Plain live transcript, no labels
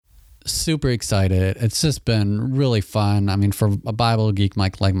super excited. It's just been really fun. I mean, for a Bible geek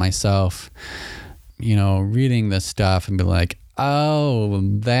like myself, reading this stuff and be like, oh,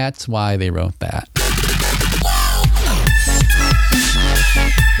 that's why they wrote that.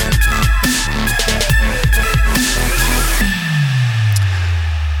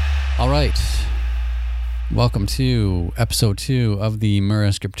 All right. Welcome to episode 2 of the Mura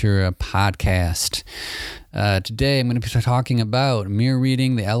Scriptura podcast. Today I'm going to be talking about Mere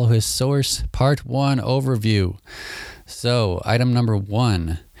Reading the Elohist Source, Part 1 Overview. So, item number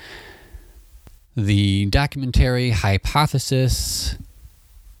 1, the documentary hypothesis,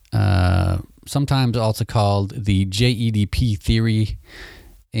 sometimes also called the JEDP theory.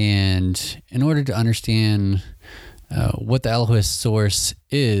 And in order to understand what the Elohist source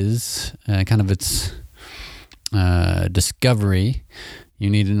is, kind of its discovery, you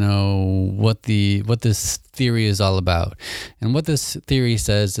need to know what this theory is all about. And what this theory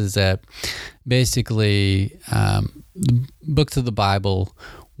says is that basically the books of the Bible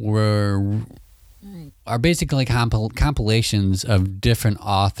are basically compilations of different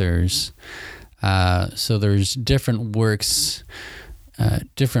authors. So there's different works,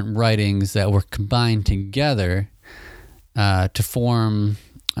 different writings that were combined together to form,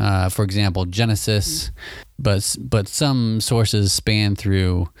 for example, Genesis, but some sources span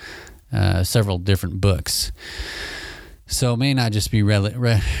through several different books. So it may not just be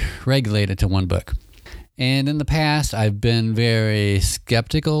regulated to one book. And in the past, I've been very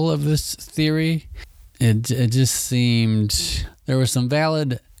skeptical of this theory. It just seemed there were some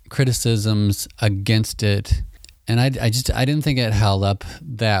valid criticisms against it, and I didn't think it held up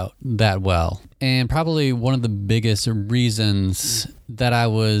that well. And probably one of the biggest reasons that I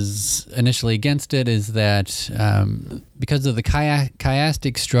was initially against it is that because of the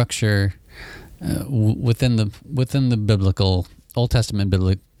chiastic structure within the biblical Old Testament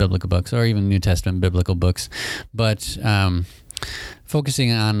biblical books, or even New Testament biblical books, but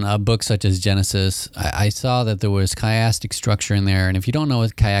focusing on a book such as Genesis, I saw that there was chiastic structure in there. And if you don't know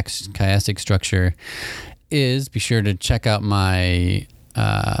what chiastic structure is, be sure to check out my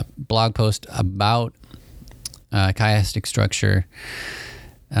blog post about chiastic structure.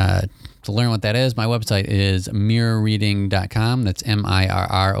 To learn what that is, my website is mirrorreading.com. That's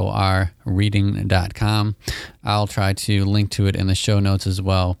MIRROR reading.com. I'll try to link to it in the show notes as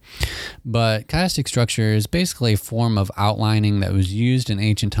well. But chiastic structure is basically a form of outlining that was used in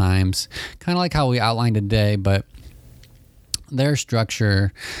ancient times, kind of like how we outline today, but their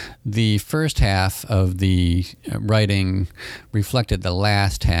structure, the first half of the writing reflected the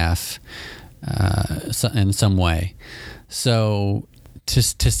last half in some way. So to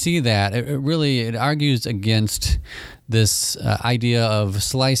see that, it argues against this idea of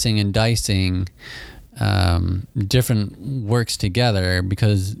slicing and dicing different works together,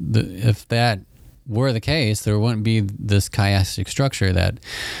 because if that were the case, there wouldn't be this chiastic structure that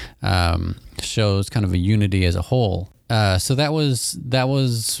shows kind of a unity as a whole. So that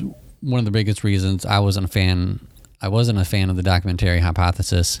was one of the biggest reasons I wasn't a fan of the documentary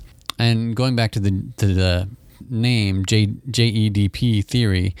hypothesis. And going back to the name JEDP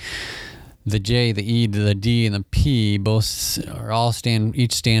theory, the J, the E, the D, and the P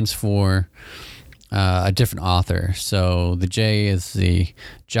each stands for a different author. So the J is the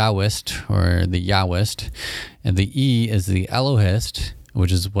Jahwist or the Yahwist, and the E is the Elohist,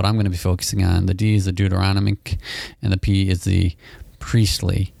 which is what I'm going to be focusing on. The D is the Deuteronomic, and the P is the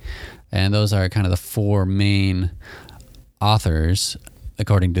priestly. And those are kind of the four main authors,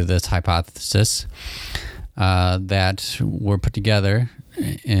 according to this hypothesis, that were put together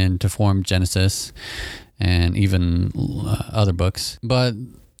to form Genesis and even other books. But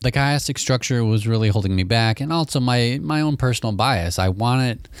the chiastic structure was really holding me back, and also my own personal bias. I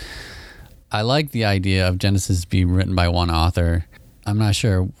like the idea of Genesis being written by one author. I'm not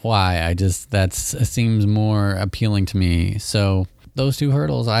sure why. That seems more appealing to me. So those two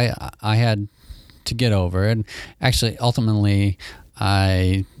hurdles I had to get over. And actually, ultimately,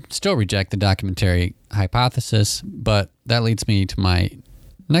 I still reject the documentary hypothesis, but that leads me to my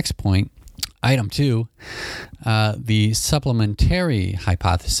next point, item 2, the supplementary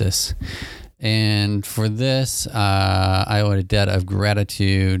hypothesis. And for this, I owe a debt of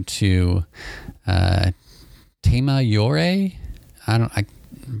gratitude to Tema Yore. I'm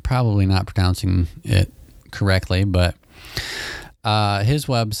probably not pronouncing it correctly, but his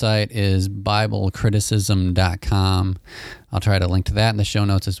website is BibleCriticism.com. I'll try to link to that in the show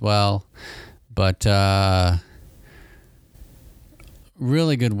notes as well. But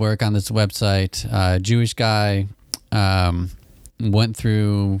really good work on this website. Jewish guy, went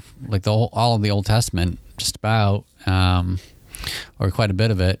through like all of the Old Testament, just about, or quite a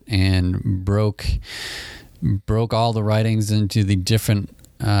bit of it, and broke all the writings into the different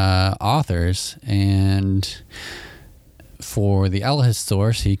authors. And for the Elohist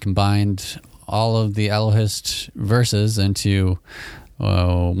source, he combined all of the Elohist verses into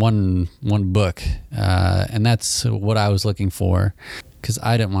one book, and that's what I was looking for, because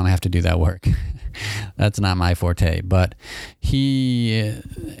I didn't want to have to do that work. That's not my forte. But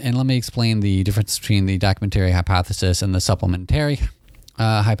and let me explain the difference between the documentary hypothesis and the supplementary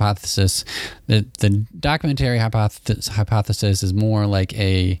hypothesis. The documentary hypothesis is more like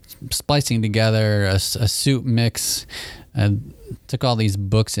a splicing together, a soup mix. Took all these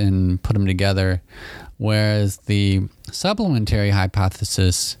books and put them together, whereas the supplementary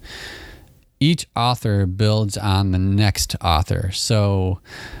hypothesis, each author builds on the next author. So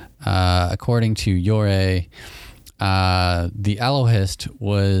according to Yore, the Elohist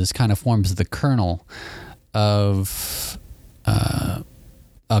kind of forms the kernel of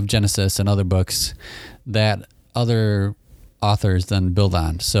Genesis and other books that other authors then build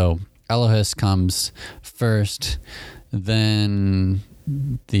on. So Elohist comes first, then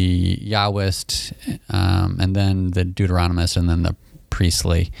the Yahwist, and then the Deuteronomist, and then the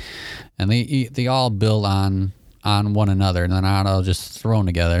priestly, and they all build on one another, and they're not all just thrown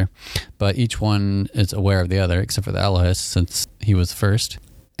together, but each one is aware of the other, except for the Elohist, since he was first.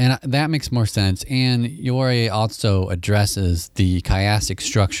 And that makes more sense. And Yore also addresses the chiastic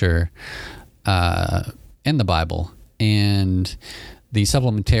structure in the Bible, and the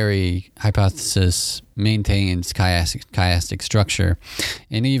supplementary hypothesis maintains chiastic structure,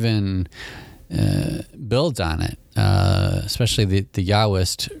 and even builds on it. Especially the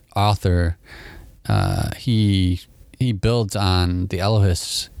Yahwist author, he builds on the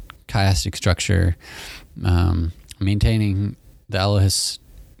Elohist's chiastic structure, maintaining the Elohist's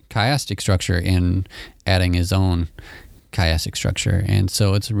chiastic structure and adding his own chiastic structure. And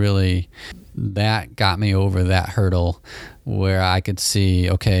so it's really, that got me over that hurdle, where I could see,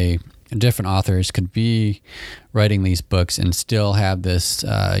 okay, different authors could be writing these books and still have this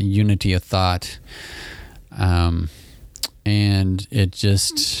unity of thought. And it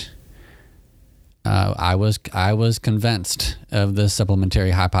just, I was convinced of the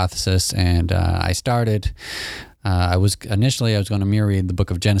supplementary hypothesis, and I started. I was going to mirror read the book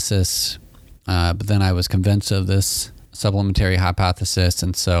of Genesis, but then I was convinced of this supplementary hypothesis,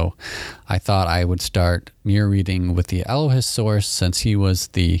 and so I thought I would start mirror reading with the Elohist source, since he was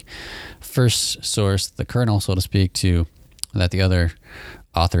the first source, the kernel, so to speak, that the other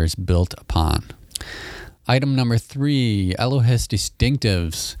authors built upon. Item number 3, Elohist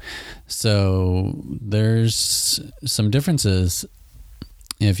distinctives. So there's some differences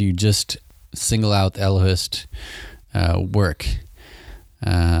if you just single out the Elohist work.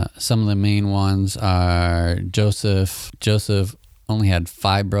 Some of the main ones are Joseph. Joseph only had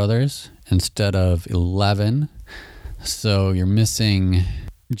 5 brothers instead of 11. So you're missing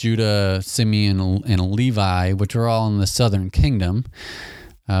Judah, Simeon, and Levi, which are all in the southern kingdom,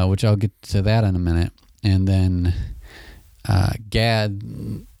 which I'll get to that in a minute. And then Gad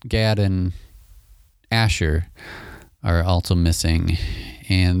and Asher are also missing.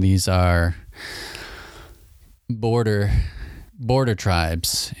 And these are border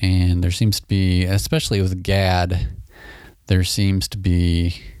tribes, and there seems to be, especially with Gad, there seems to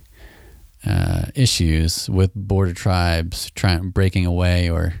be issues with border tribes breaking away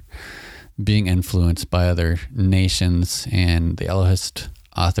or being influenced by other nations, and the Elohist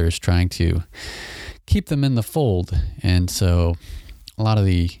authors trying to keep them in the fold. And so a lot of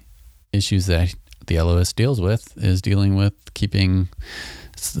the issues that the Elohist deals with is dealing with keeping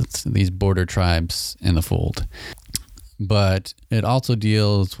these border tribes in the fold. But it also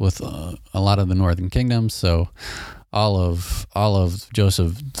deals with a lot of the northern kingdom. So all of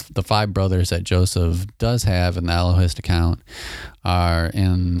Joseph, the 5 brothers that Joseph does have in the Elohist account, are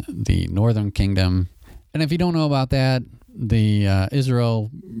in the northern kingdom. And if you don't know about that, the Israel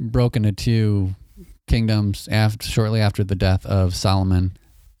broke into 2 kingdoms shortly after the death of Solomon.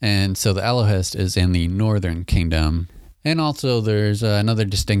 And so the Elohist is in the northern kingdom. And also there's another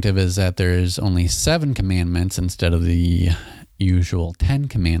distinctive is that there's only 7 commandments instead of the usual 10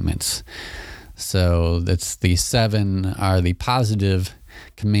 commandments. So that's the 7 are the positive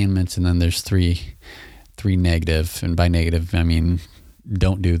commandments, and then there's 3 negative. And by negative, I mean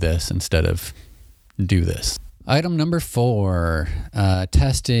don't do this instead of do this. Item number 4,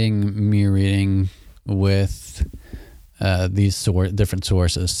 testing mirror reading with these different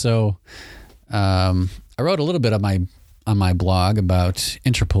sources. So I wrote a little bit on my blog about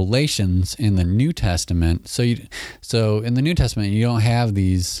interpolations in the New Testament. So in the New Testament, you don't have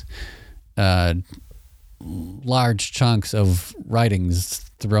these large chunks of writings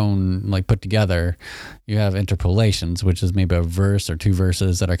thrown, like put together. You have interpolations, which is maybe a verse or two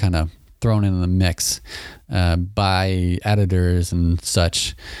verses that are kind of thrown in the mix by editors and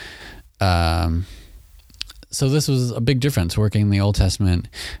such. So this was a big difference working in the Old Testament,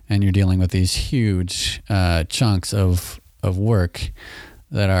 and you're dealing with these huge chunks of work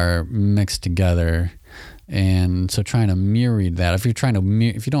that are mixed together. And so trying to mirror read that, if you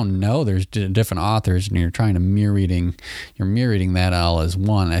don't know there's different authors and you're trying to you're mirroring that all as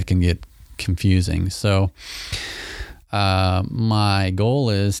one, that can get confusing. So my goal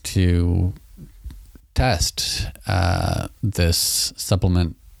is to test this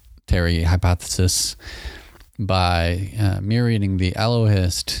supplementary hypothesis by mirroring the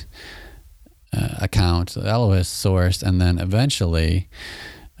Elohist account, the Elohist source, and then eventually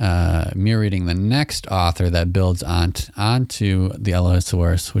mirroring the next author that builds onto the Elohist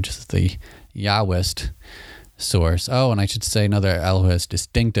source, which is the Yahwist source. Oh, and I should say another Elohist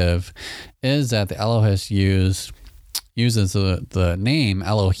distinctive is that the Elohist uses the name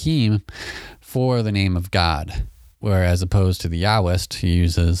Elohim for the name of God, whereas opposed to the Yahwist, he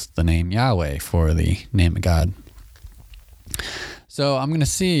uses the name Yahweh for the name of God. So I'm going to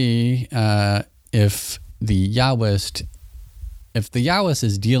see if the Yahwist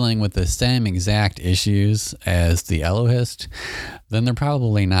is dealing with the same exact issues as the Elohist, then they're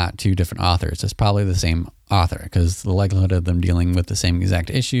probably not two different authors. It's probably the same author, because the likelihood of them dealing with the same exact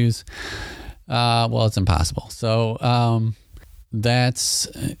issues, it's impossible. So that's,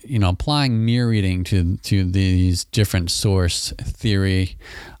 applying mirror reading to these different source theory.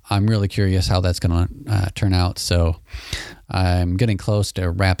 I'm really curious how that's going to turn out. So I'm getting close to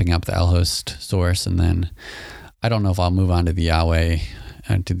wrapping up the Elohist source, and then I don't know if I'll move on to the Yahweh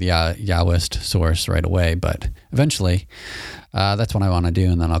and to the Yahwist source right away, but eventually that's what I want to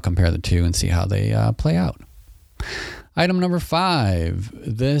do, and then I'll compare the two and see how they play out. Item number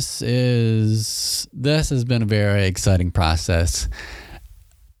 5. This has been a very exciting process,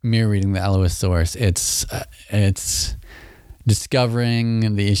 mirror reading the Elohist source. It's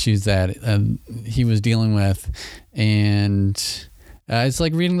discovering the issues that he was dealing with, and it's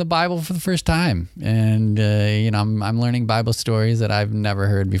like reading the Bible for the first time. And, I'm learning Bible stories that I've never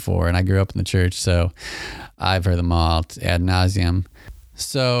heard before. And I grew up in the church, so I've heard them all ad nauseum.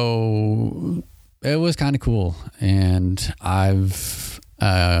 So it was kind of cool. And I've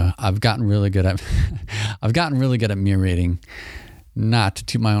gotten really good at, mirror reading, not to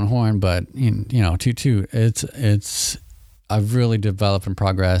toot my own horn, but, I've really developed and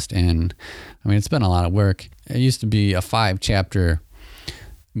progressed. And it's been a lot of work. It used to be a 5-chapter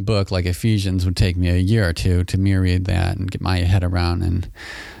book like Ephesians would take me a year or two to mirror read that and get my head around, and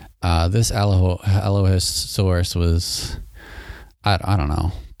this Elohist source was I don't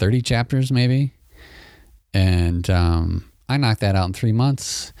know, 30 chapters maybe, and I knocked that out in 3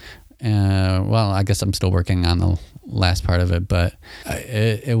 months. I guess I'm still working on the last part of it, but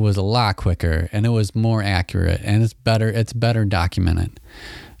it was a lot quicker, and it was more accurate, and it's better documented.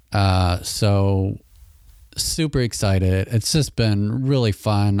 So super excited. It's just been really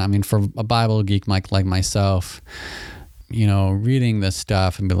fun. For a Bible geek like myself, reading this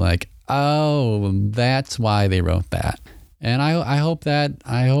stuff and be like, oh, that's why they wrote that. And I hope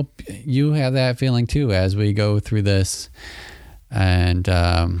you have that feeling too as we go through this. And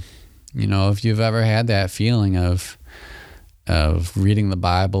if you've ever had that feeling of reading the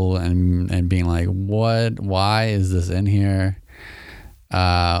Bible and being like, why is this in here?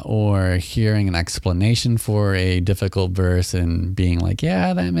 Or hearing an explanation for a difficult verse and being like,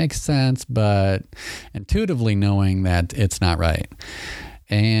 yeah, that makes sense, but intuitively knowing that it's not right.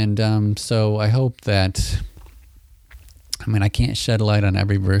 And so I hope that, I can't shed light on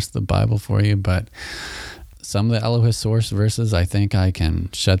every verse of the Bible for you, but some of the Elohist source verses I think I can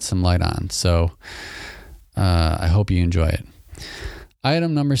shed some light on. So I hope you enjoy it.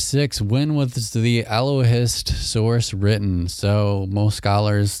 Item number 6, when was the Elohist source written? So most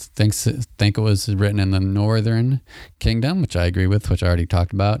scholars think it was written in the Northern Kingdom, which I agree with, which I already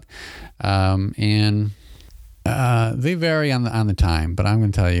talked about. And they vary on the time, but I'm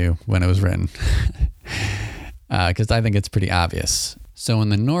going to tell you when it was written because I think it's pretty obvious. So in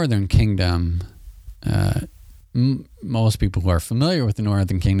the Northern Kingdom, most people who are familiar with the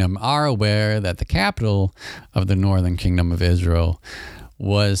Northern Kingdom are aware that the capital of the Northern Kingdom of Israel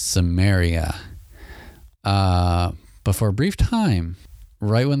was Samaria. But for a brief time,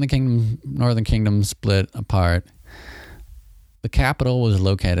 right when the Northern Kingdom split apart, the capital was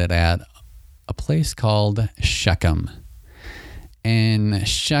located at a place called Shechem. And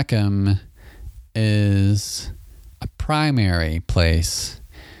Shechem is a primary place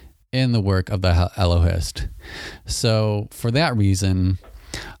in the work of the Elohist. So for that reason,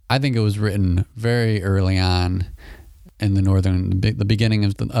 I think it was written very early on in the beginning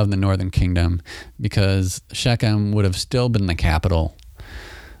of the northern kingdom, because Shechem would have still been the capital.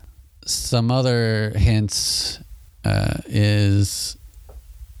 Some other hints has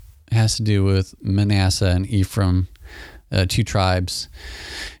to do with Manasseh and Ephraim, two tribes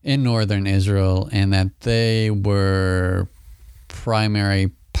in northern Israel, and that they were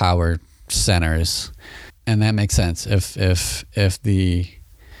primary power centers. And that makes sense. If the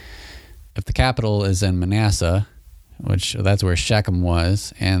capital is in Manasseh, which that's where Shechem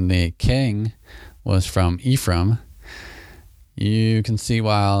was, and the king was from Ephraim, you can see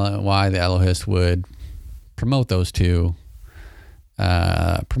why the Elohist would promote those two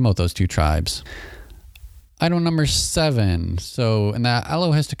tribes. Item number 7. So in the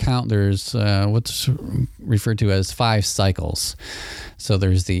Elohist account, there's what's referred to as 5 cycles. So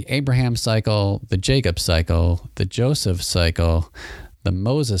there's the Abraham cycle, the Jacob cycle, the Joseph cycle, the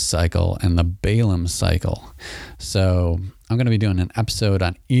Moses cycle, and the Balaam cycle. So I'm going to be doing an episode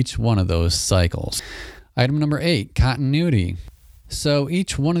on each one of those cycles. Item number 8, continuity. So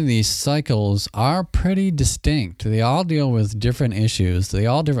each one of these cycles are pretty distinct. They all deal with different issues. They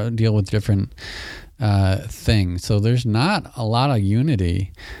all deal with different things. So there's not a lot of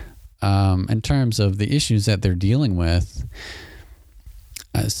unity in terms of the issues that they're dealing with.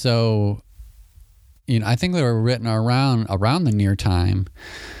 I think they were written around the near time,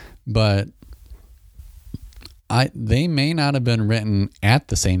 but they may not have been written at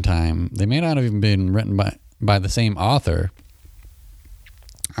the same time. They may not have even been written by the same author.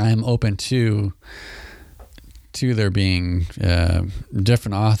 I'm open to there being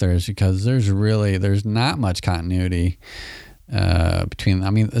different authors, because there's not much continuity between. I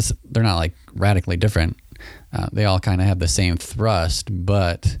mean, they're not like radically different. They all kind of have the same thrust,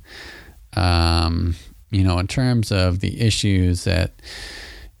 but in terms of the issues that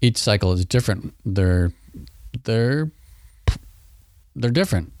each cycle is different, they're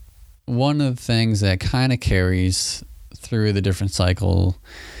different. One of the things that kind of carries through the different cycle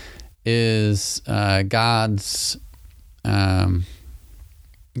is God's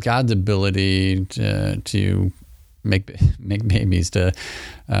ability to make babies,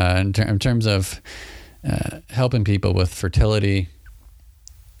 in terms of helping people with fertility.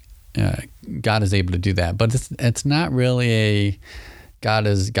 God is able to do that, but it's not really God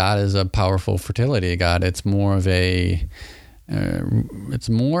is a powerful fertility God. It's more of it's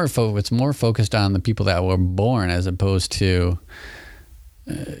more focused on the people that were born, as opposed to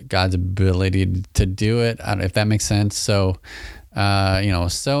God's ability to do it. I don't know if that makes sense. So,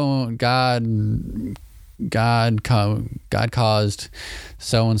 so God caused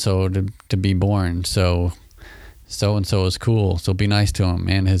so-and-so to be born. So-and-so is cool. So be nice to him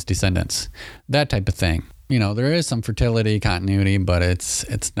and his descendants. That type of thing. There is some fertility continuity, but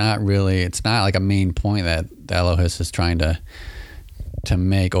it's not like a main point that the Elohist is trying to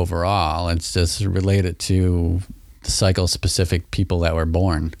make overall. It's just related to the cycle-specific people that were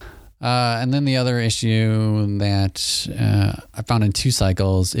born. And then the other issue that I found in 2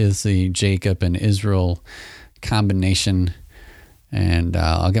 cycles is the Jacob and Israel combination, and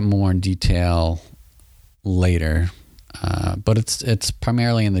I'll get more in detail later. But it's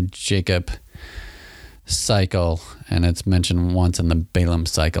primarily in the Jacob cycle, and it's mentioned once in the Balaam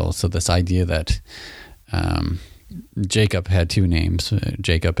cycle. So this idea that Jacob had 2 names,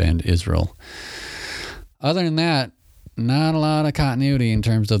 Jacob and Israel. Other than that, not a lot of continuity in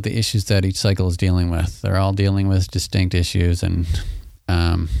terms of the issues that each cycle is dealing with. They're all dealing with distinct issues, and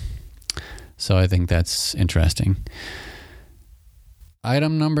so I think that's interesting.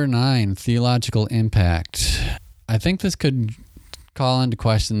 Item number 9, theological impact. I think this could call into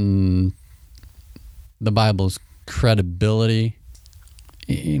question the Bible's credibility.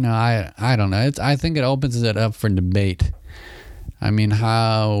 I don't know. I think it opens it up for debate. I mean,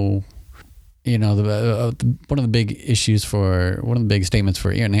 how, one of the big statements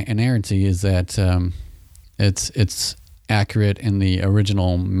for inerrancy is that it's accurate in the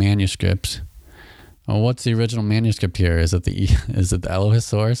original manuscripts. Well, what's the original manuscript here? Is it the Elohist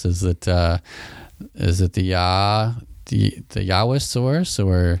source? Is it the Yahweh source,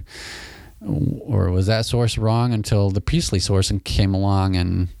 or was that source wrong until the priestly source came along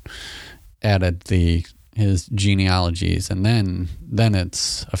and added his genealogies, and then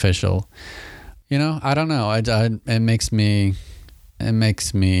it's official? I don't know. It makes me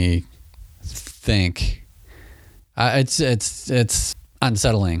think. It's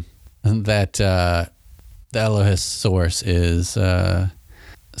unsettling that the Elohist source is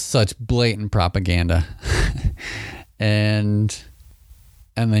such blatant propaganda, and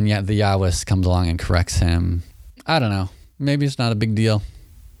And then the Yahwist comes along and corrects him. I don't know. Maybe it's not a big deal,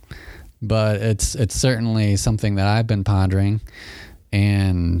 but it's certainly something that I've been pondering,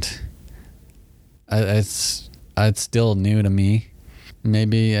 and it's still new to me.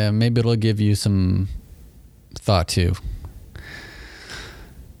 Maybe it'll give you some thought too.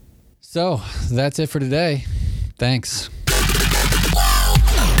 So that's it for today. Thanks.